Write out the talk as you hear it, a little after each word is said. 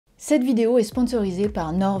Cette vidéo est sponsorisée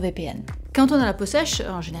par NordVPN. Quand on a la peau sèche,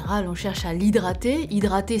 en général, on cherche à l'hydrater.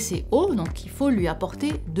 Hydrater, c'est eau, donc il faut lui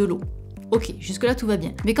apporter de l'eau. Ok, jusque-là tout va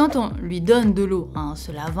bien. Mais quand on lui donne de l'eau, en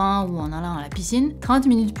se lavant ou en allant à la piscine, 30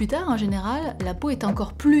 minutes plus tard, en général, la peau est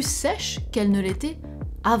encore plus sèche qu'elle ne l'était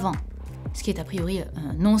avant. Ce qui est a priori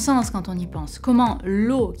un non-sens quand on y pense. Comment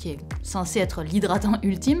l'eau, qui est censée être l'hydratant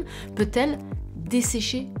ultime, peut-elle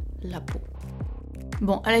dessécher la peau?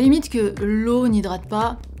 Bon, à la limite que l'eau n'hydrate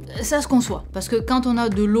pas, ça se conçoit. Parce que quand on a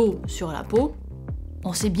de l'eau sur la peau,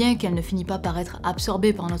 on sait bien qu'elle ne finit pas par être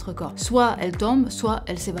absorbée par notre corps. Soit elle tombe, soit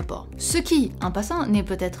elle s'évapore. Ce qui, en passant, n'est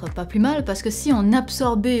peut-être pas plus mal, parce que si on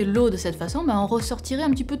absorbait l'eau de cette façon, on ressortirait un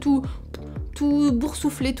petit peu tout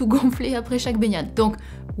boursouflé, tout gonflé après chaque baignade. Donc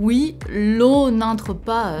oui, l'eau n'entre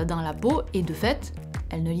pas dans la peau, et de fait,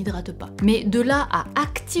 elle ne l'hydrate pas. Mais de là à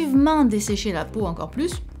activement dessécher la peau encore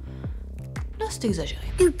plus, là c'est exagéré.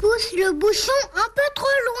 Tu pousses le bouchon un peu trop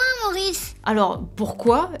loin, Maurice. Alors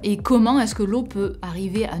pourquoi et comment est-ce que l'eau peut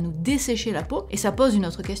arriver à nous dessécher la peau? Et ça pose une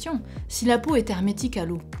autre question. Si la peau est hermétique à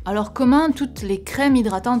l'eau, alors comment toutes les crèmes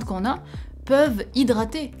hydratantes qu'on a peuvent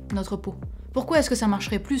hydrater notre peau? Pourquoi est-ce que ça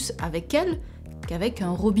marcherait plus avec elle qu'avec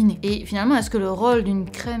un robinet? Et finalement, est-ce que le rôle d'une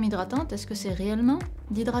crème hydratante, est-ce que c'est réellement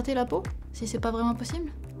d'hydrater la peau? Si c'est pas vraiment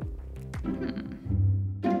possible?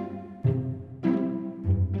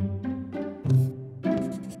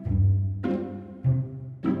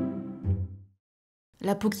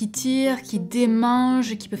 La peau qui tire, qui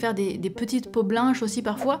démange, qui peut faire des petites peaux blanches aussi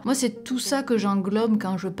parfois. Moi, c'est tout ça que j'englobe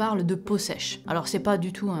quand je parle de peau sèche. Alors, c'est pas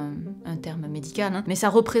du tout un terme médical, hein, mais ça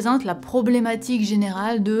représente la problématique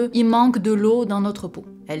générale de « il manque de l'eau dans notre peau ».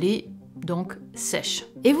 Elle est donc sèche.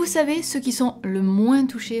 Et vous savez, ceux qui sont le moins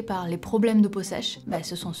touchés par les problèmes de peau sèche,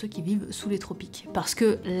 ce sont ceux qui vivent sous les tropiques. Parce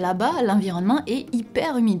que là-bas, l'environnement est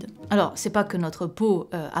hyper humide. Alors, c'est pas que notre peau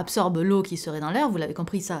absorbe l'eau qui serait dans l'air, vous l'avez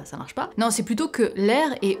compris, ça marche pas. Non, c'est plutôt que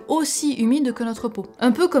l'air est aussi humide que notre peau.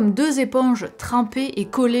 Un peu comme deux éponges trempées et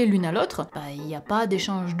collées l'une à l'autre, il n'y a pas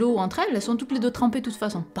d'échange d'eau entre elles sont toutes les deux trempées de toute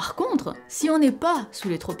façon. Par contre, si on n'est pas sous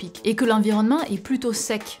les tropiques et que l'environnement est plutôt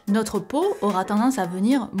sec, notre peau aura tendance à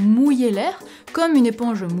venir mouiller l'air comme une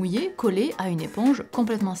éponge mouillée collée à une éponge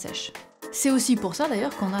complètement sèche. C'est aussi pour ça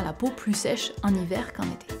d'ailleurs qu'on a la peau plus sèche en hiver qu'en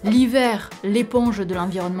été. L'hiver, l'éponge de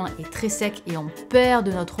l'environnement est très sec et on perd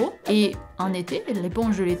de notre eau. Et en été,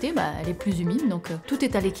 l'éponge de l'été, elle est plus humide, donc tout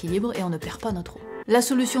est à l'équilibre et on ne perd pas notre eau. La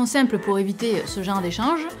solution simple pour éviter ce genre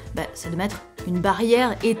d'échange, c'est de mettre une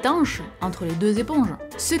barrière étanche entre les deux éponges.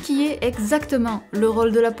 Ce qui est exactement le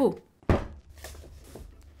rôle de la peau.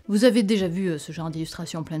 Vous avez déjà vu ce genre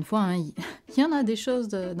d'illustration plein de fois, hein. Il y en a des choses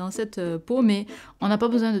dans cette peau, mais on n'a pas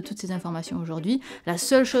besoin de toutes ces informations aujourd'hui. La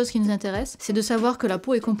seule chose qui nous intéresse, c'est de savoir que la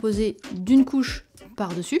peau est composée d'une couche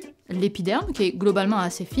par-dessus, l'épiderme, qui est globalement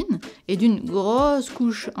assez fine, et d'une grosse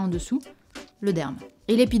couche en dessous, le derme.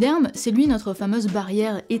 Et l'épiderme, c'est lui notre fameuse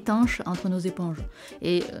barrière étanche entre nos éponges.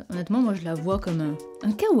 Et honnêtement, moi je la vois comme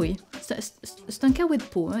un kawaii. C'est un kawaii de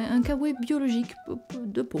peau, hein, un kawaii biologique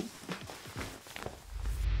de peau.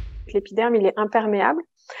 L'épiderme, il est imperméable.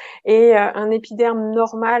 Et un épiderme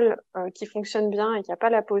normal qui fonctionne bien et qui n'a pas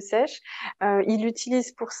la peau sèche, il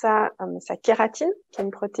utilise pour ça sa kératine, qui est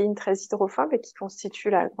une protéine très hydrophobe et qui constitue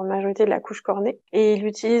la grande majorité de la couche cornée. Et il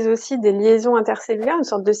utilise aussi des liaisons intercellulaires, une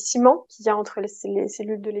sorte de ciment qu'il y a entre les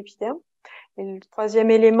cellules de l'épiderme. Et le troisième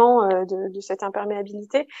élément de cette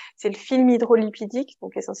imperméabilité, c'est le film hydrolipidique,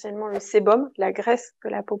 donc essentiellement le sébum, la graisse que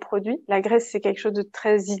la peau produit. La graisse, c'est quelque chose de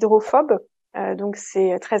très hydrophobe. Donc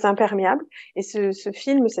c'est très imperméable et ce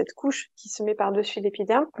film, cette couche qui se met par-dessus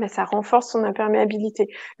l'épiderme, ça renforce son imperméabilité.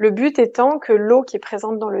 Le but étant que l'eau qui est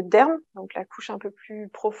présente dans le derme, donc la couche un peu plus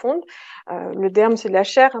profonde, le derme c'est de la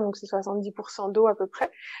chair, hein, donc c'est 70% d'eau à peu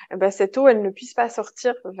près, cette eau elle ne puisse pas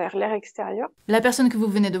sortir vers l'air extérieur. La personne que vous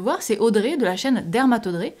venez de voir, c'est Audrey de la chaîne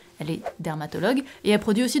Dermatodrey, elle est dermatologue et elle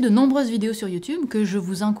produit aussi de nombreuses vidéos sur YouTube que je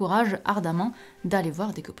vous encourage ardemment d'aller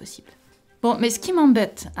voir dès que possible. Bon, mais ce qui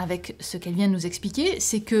m'embête avec ce qu'elle vient de nous expliquer,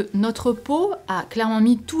 c'est que notre peau a clairement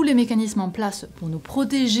mis tous les mécanismes en place pour nous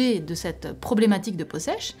protéger de cette problématique de peau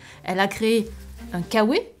sèche. Elle a créé un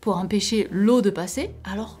kawaii pour empêcher l'eau de passer.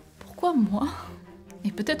 Alors, pourquoi moi,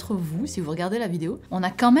 et peut-être vous, si vous regardez la vidéo, on a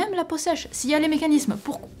quand même la peau sèche? S'il y a les mécanismes,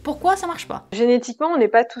 pourquoi ça marche pas? Génétiquement, on n'est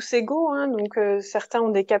pas tous égaux, hein, donc certains ont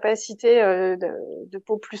des capacités de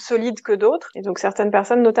peau plus solides que d'autres. Et donc certaines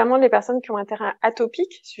personnes, notamment les personnes qui ont un terrain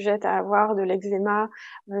atopique, sujettes à avoir de l'eczéma,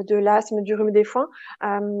 de l'asthme, du rhume des foins,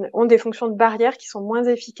 ont des fonctions de barrière qui sont moins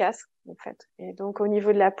efficaces. en fait. Et donc au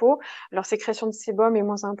niveau de la peau, leur sécrétion de sébum est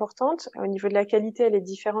moins importante. Au niveau de la qualité, elle est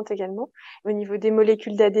différente également. Au niveau des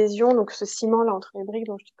molécules d'adhésion, donc ce ciment là entre les briques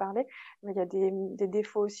dont je te parlais, il y a des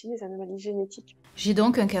défauts aussi, des anomalies génétiques. J'ai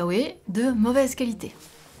donc un kawaii de mauvaise qualité.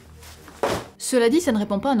 Cela dit, ça ne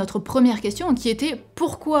répond pas à notre première question qui était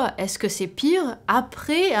pourquoi est-ce que c'est pire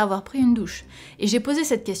après avoir pris une douche? Et j'ai posé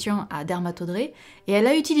cette question à Dermatodrey et elle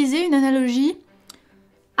a utilisé une analogie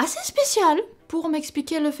assez spéciale pour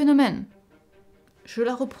m'expliquer le phénomène. Je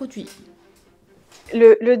la reproduis.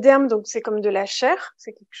 Le derme, donc c'est comme de la chair,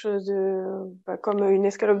 c'est quelque chose de comme une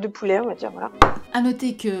escalope de poulet, on va dire, voilà. À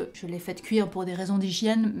noter que je l'ai faite cuire pour des raisons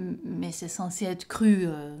d'hygiène, mais c'est censé être cru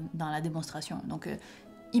dans la démonstration, donc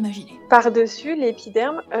imaginez. Par-dessus,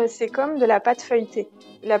 l'épiderme, c'est comme de la pâte feuilletée.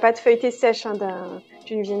 La pâte feuilletée sèche hein,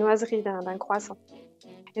 d'une viennoiserie, d'un croissant.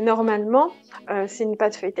 Et normalement, c'est une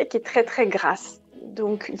pâte feuilletée qui est très très grasse.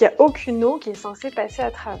 Donc il n'y a aucune eau qui est censée passer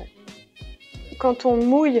à travers. Quand on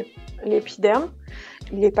mouille l'épiderme,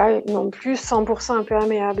 il n'est pas non plus 100%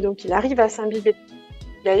 imperméable, donc il arrive à s'imbiber.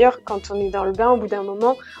 D'ailleurs, quand on est dans le bain, au bout d'un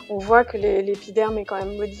moment, on voit que l'épiderme est quand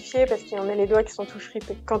même modifié parce qu'il y en a les doigts qui sont tout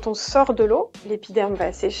fripés. Quand on sort de l'eau, l'épiderme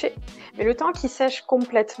va sécher, mais le temps qu'il sèche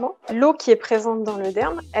complètement, l'eau qui est présente dans le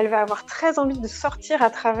derme, elle va avoir très envie de sortir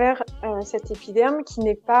à travers cet épiderme qui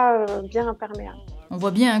n'est pas bien imperméable. On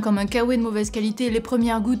voit bien hein, comme un kawaii de mauvaise qualité, les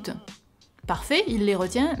premières gouttes, parfait, il les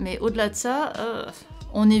retient, mais au-delà de ça,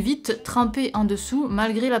 on est vite trempé en dessous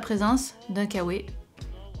malgré la présence d'un kawaii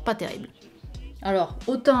pas terrible. Alors,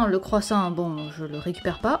 autant le croissant, bon, je le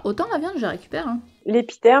récupère pas, autant la viande, je la récupère. Hein.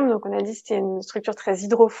 L'épiderme, donc on a dit c'était une structure très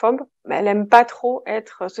hydrophobe, mais elle aime pas trop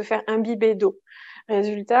se faire imbiber d'eau.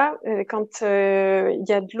 Résultat, quand il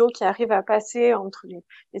y a de l'eau qui arrive à passer entre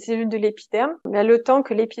les cellules de l'épiderme, le temps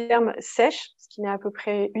que l'épiderme sèche, ce qui met à peu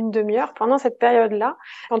près une demi-heure, pendant cette période-là,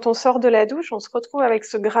 quand on sort de la douche, on se retrouve avec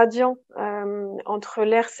ce gradient entre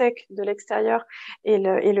l'air sec de l'extérieur et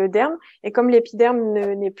le derme. Et comme l'épiderme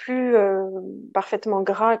n'est plus parfaitement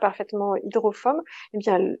gras et parfaitement hydrophobe, eh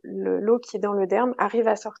bien l'eau qui est dans le derme arrive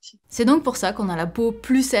à sortir. C'est donc pour ça qu'on a la peau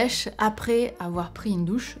plus sèche après avoir pris une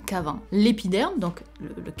douche qu'avant. L'épiderme, donc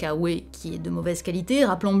le kawaii qui est de mauvaise qualité,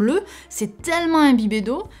 rappelons-le, c'est tellement imbibé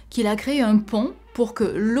d'eau qu'il a créé un pont pour que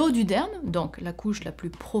l'eau du derme, donc la couche la plus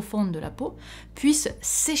profonde de la peau, puisse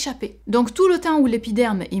s'échapper. Donc tout le temps où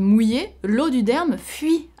l'épiderme est mouillé, l'eau du derme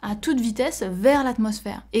fuit à toute vitesse vers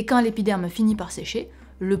l'atmosphère. Et quand l'épiderme finit par sécher,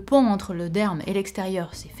 le pont entre le derme et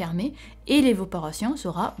l'extérieur s'est fermé et l'évaporation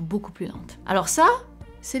sera beaucoup plus lente. Alors ça,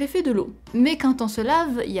 c'est l'effet de l'eau. Mais quand on se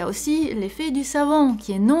lave, il y a aussi l'effet du savon,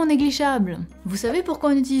 qui est non négligeable. Vous savez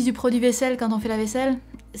pourquoi on utilise du produit vaisselle quand on fait la vaisselle?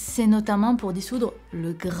 C'est notamment pour dissoudre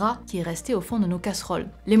le gras qui est resté au fond de nos casseroles.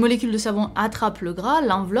 Les molécules de savon attrapent le gras,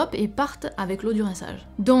 l'enveloppent et partent avec l'eau du rinçage.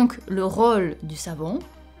 Donc le rôle du savon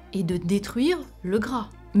est de détruire le gras.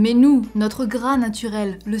 Mais nous, notre gras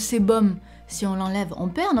naturel, le sébum, si on l'enlève, on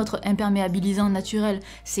perd notre imperméabilisant naturel.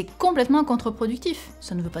 C'est complètement contre-productif.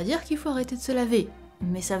 Ça ne veut pas dire qu'il faut arrêter de se laver.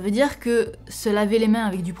 Mais ça veut dire que se laver les mains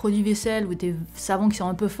avec du produit vaisselle ou des savons qui sont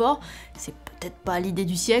un peu forts, c'est peut-être pas l'idée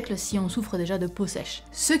du siècle si on souffre déjà de peau sèche.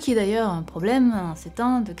 Ce qui est d'ailleurs un problème en ces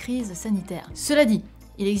temps de crise sanitaire. Cela dit,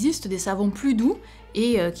 il existe des savons plus doux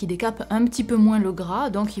et qui décapent un petit peu moins le gras,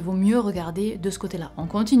 donc il vaut mieux regarder de ce côté-là. On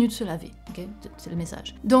continue de se laver, ok? C'est le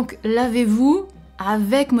message. Donc lavez-vous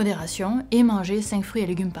avec modération et mangez 5 fruits et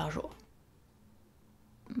légumes par jour.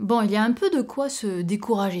 Bon, il y a un peu de quoi se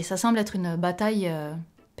décourager, ça semble être une bataille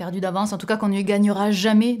perdue d'avance, en tout cas qu'on ne gagnera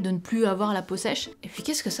jamais de ne plus avoir la peau sèche. Et puis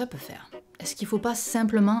qu'est-ce que ça peut faire? Est-ce qu'il ne faut pas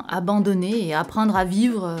simplement abandonner et apprendre à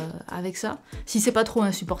vivre avec ça? Si c'est pas trop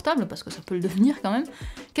insupportable, parce que ça peut le devenir quand même,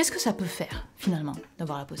 qu'est-ce que ça peut faire finalement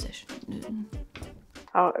d'avoir la peau sèche?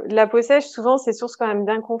 Alors, la peau sèche, souvent, c'est source quand même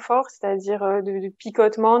d'inconfort, c'est-à-dire de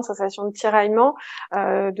picotement, de sensation de tiraillement,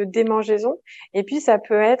 de démangeaison. Et puis, ça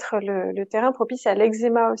peut être le terrain propice à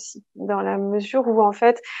l'eczéma aussi, dans la mesure où, en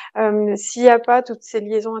fait, s'il n'y a pas toutes ces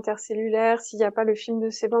liaisons intercellulaires, s'il n'y a pas le film de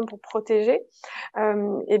sébum pour protéger,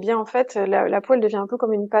 eh bien, en fait, la peau, elle devient un peu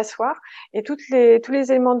comme une passoire. Et tous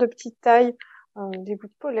les éléments de petite taille, des bouts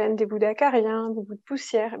de pollen, des bouts d'acariens, des bouts de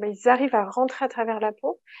poussière, ils arrivent à rentrer à travers la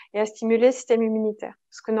peau et à stimuler le système immunitaire.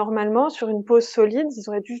 Parce que normalement, sur une peau solide, ils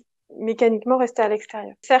auraient dû mécaniquement rester à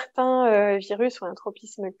l'extérieur. Certains virus ont un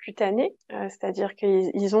tropisme cutané, c'est-à-dire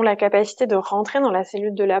qu'ils ont la capacité de rentrer dans la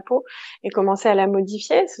cellule de la peau et commencer à la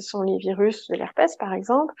modifier. Ce sont les virus de l'herpès, par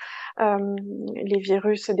exemple, les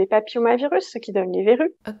virus des papillomavirus, ceux qui donnent les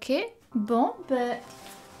verrues. Ok, bon,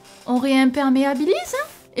 on réimperméabilise, hein?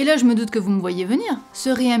 Et là, je me doute que vous me voyez venir. Ce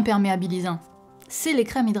réimperméabilisant, c'est les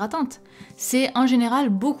crèmes hydratantes. c'est en général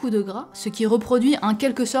beaucoup de gras, ce qui reproduit en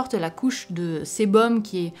quelque sorte la couche de sébum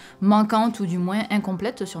qui est manquante ou du moins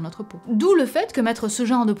incomplète sur notre peau. D'où le fait que mettre ce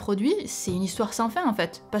genre de produit, c'est une histoire sans fin en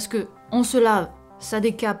fait, parce que on se lave, ça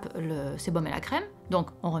décape le sébum et la crème, donc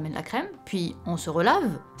on remet de la crème, puis on se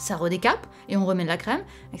relave, ça redécape, et on remet de la crème,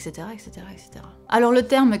 etc. etc., etc. Alors le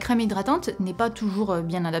terme crème hydratante n'est pas toujours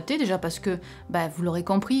bien adapté, déjà parce que, vous l'aurez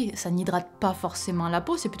compris, ça n'hydrate pas forcément la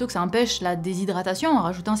peau, c'est plutôt que ça empêche la déshydratation en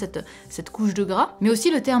rajoutant cette couche de gras. Mais aussi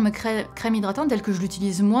le terme crème hydratante, tel que je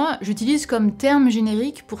l'utilise moi, j'utilise comme terme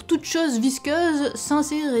générique pour toute chose visqueuse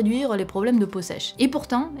censée réduire les problèmes de peau sèche. Et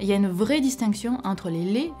pourtant, il y a une vraie distinction entre les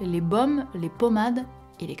laits, les baumes, les pommades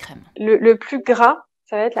et les crèmes. Le plus gras,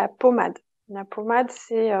 ça va être la pommade. La pommade,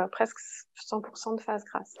 c'est presque 100% de phase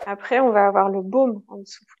grasse. Après, on va avoir le baume en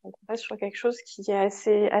dessous. Donc, on passe sur quelque chose qui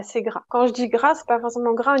est assez gras. Quand je dis gras, c'est pas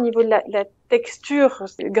forcément gras au niveau de la texture.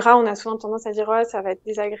 Gras, on a souvent tendance à dire ouais, ça va être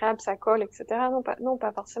désagréable, ça colle, etc. Non,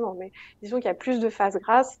 pas forcément. Mais disons qu'il y a plus de phase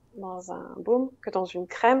grasse dans un baume que dans une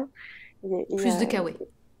crème. Plus de kawé.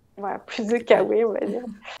 Voilà, plus de kawé, on va dire.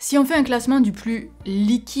 Si on fait un classement du plus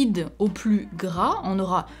liquide au plus gras, on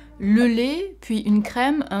aura le lait, puis une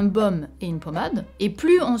crème, un baume et une pommade. Et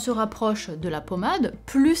plus on se rapproche de la pommade,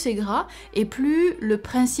 plus c'est gras et plus le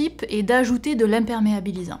principe est d'ajouter de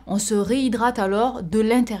l'imperméabilisant. On se réhydrate alors de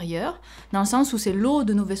l'intérieur, dans le sens où c'est l'eau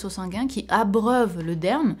de nos vaisseaux sanguins qui abreuve le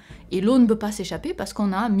derme et l'eau ne peut pas s'échapper parce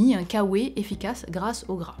qu'on a mis un kawé efficace grâce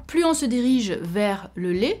au gras. Plus on se dirige vers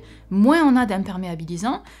le lait, moins on a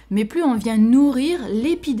d'imperméabilisant, mais plus on vient nourrir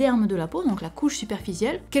l'épiderme de la peau, donc la couche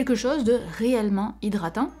superficielle, quelque chose de réellement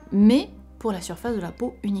hydratant, mais pour la surface de la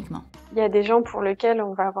peau uniquement. Il y a des gens pour lesquels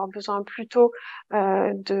on va avoir besoin plutôt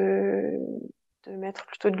de mettre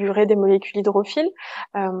plutôt de l'urée, des molécules hydrophiles.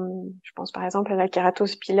 Je pense par exemple à la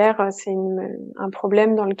kératose pilaire, c'est un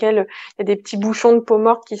problème dans lequel il y a des petits bouchons de peau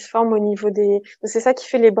morte qui se forment au niveau des... C'est ça qui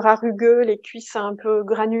fait les bras rugueux, les cuisses un peu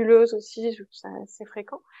granuleuses aussi, c'est assez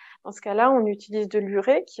fréquent. Dans ce cas-là, on utilise de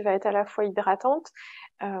l'urée qui va être à la fois hydratante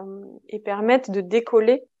et permettre de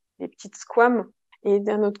décoller les petites squames. Et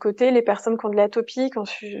d'un autre côté, les personnes qui ont de l'atopie,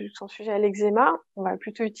 qui sont sujets à l'eczéma, on va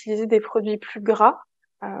plutôt utiliser des produits plus gras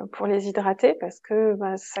pour les hydrater parce que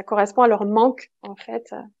ça correspond à leur manque en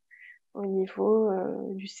fait au niveau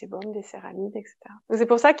du sébum, des céramides, etc. Donc c'est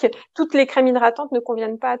pour ça que toutes les crèmes hydratantes ne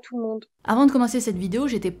conviennent pas à tout le monde. Avant de commencer cette vidéo,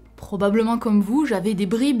 j'étais probablement comme vous, j'avais des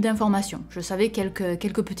bribes d'informations. Je savais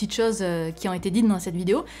quelques petites choses qui ont été dites dans cette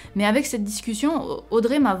vidéo, mais avec cette discussion,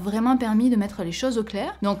 Audrey m'a vraiment permis de mettre les choses au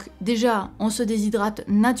clair. Donc déjà, on se déshydrate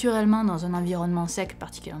naturellement dans un environnement sec,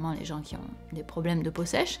 particulièrement les gens qui ont des problèmes de peau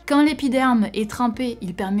sèche. Quand l'épiderme est trempé,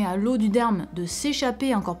 il permet à l'eau du derme de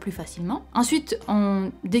s'échapper encore plus facilement. Ensuite,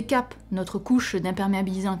 on décape notre couche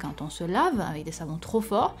d'imperméabilisant quand on se lave avec des savons trop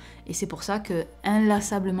forts, et c'est pour ça que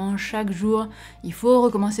inlassablement chaque jour il faut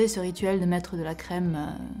recommencer ce rituel de mettre de la crème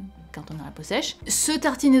quand on a la peau sèche. Se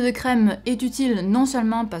tartiner de crème est utile non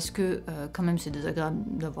seulement parce que quand même c'est désagréable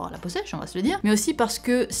d'avoir la peau sèche, on va se le dire, mais aussi parce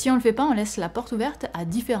que si on le fait pas, on laisse la porte ouverte à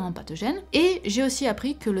différents pathogènes. Et j'ai aussi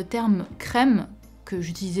appris que le terme crème, que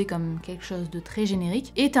j'utilisais comme quelque chose de très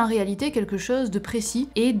générique, est en réalité quelque chose de précis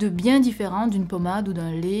et de bien différent d'une pommade ou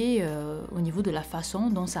d'un lait au niveau de la façon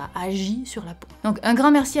dont ça agit sur la peau. Donc un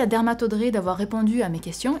grand merci à Dermatodrey d'avoir répondu à mes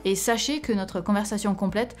questions, et sachez que notre conversation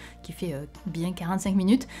complète, qui fait bien 45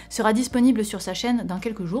 minutes, sera disponible sur sa chaîne dans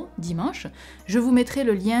quelques jours, dimanche. Je vous mettrai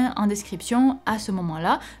le lien en description à ce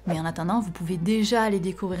moment-là, mais en attendant, vous pouvez déjà aller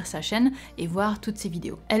découvrir sa chaîne et voir toutes ses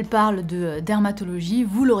vidéos. Elle parle de dermatologie,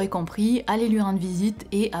 vous l'aurez compris, allez lui rendre visite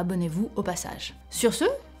et abonnez-vous au passage. Sur ce,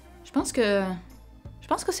 je pense que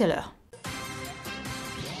c'est l'heure.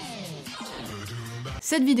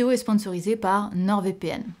 Cette vidéo est sponsorisée par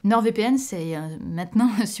NordVPN. NordVPN, c'est maintenant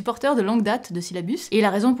un supporter de longue date de Scilabus, et la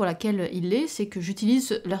raison pour laquelle il l'est, c'est que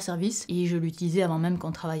j'utilise leur service, et je l'utilisais avant même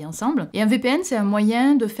qu'on travaille ensemble. Et un VPN, c'est un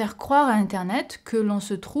moyen de faire croire à Internet que l'on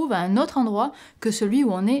se trouve à un autre endroit que celui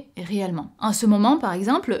où on est réellement. En ce moment, par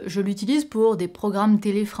exemple, je l'utilise pour des programmes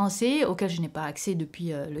télé français auxquels je n'ai pas accès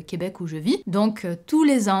depuis le Québec où je vis. Donc tous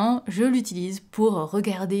les ans, je l'utilise pour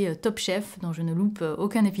regarder Top Chef, dont je ne loupe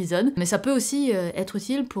aucun épisode. Mais ça peut aussi être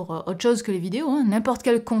utile pour autre chose que les vidéos, hein. N'importe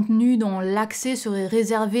quel contenu dont l'accès serait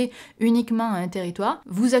réservé uniquement à un territoire.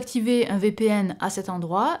 Vous activez un VPN à cet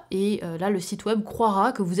endroit et là le site web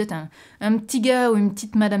croira que vous êtes un petit gars ou une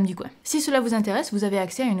petite madame du coin. Si cela vous intéresse, vous avez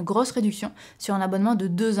accès à une grosse réduction sur un abonnement de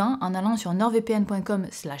 2 ans en allant sur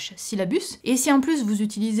nordvpn.com/Scilabus, et si en plus vous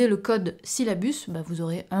utilisez le code Scilabus, vous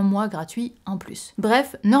aurez un mois gratuit en plus.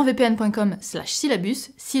 Bref,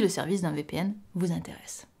 nordvpn.com/Scilabus si le service d'un VPN vous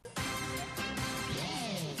intéresse.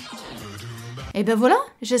 Et ben voilà,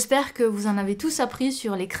 j'espère que vous en avez tous appris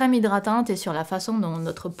sur les crèmes hydratantes et sur la façon dont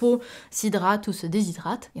notre peau s'hydrate ou se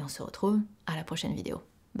déshydrate. Et on se retrouve à la prochaine vidéo.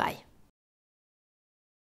 Bye!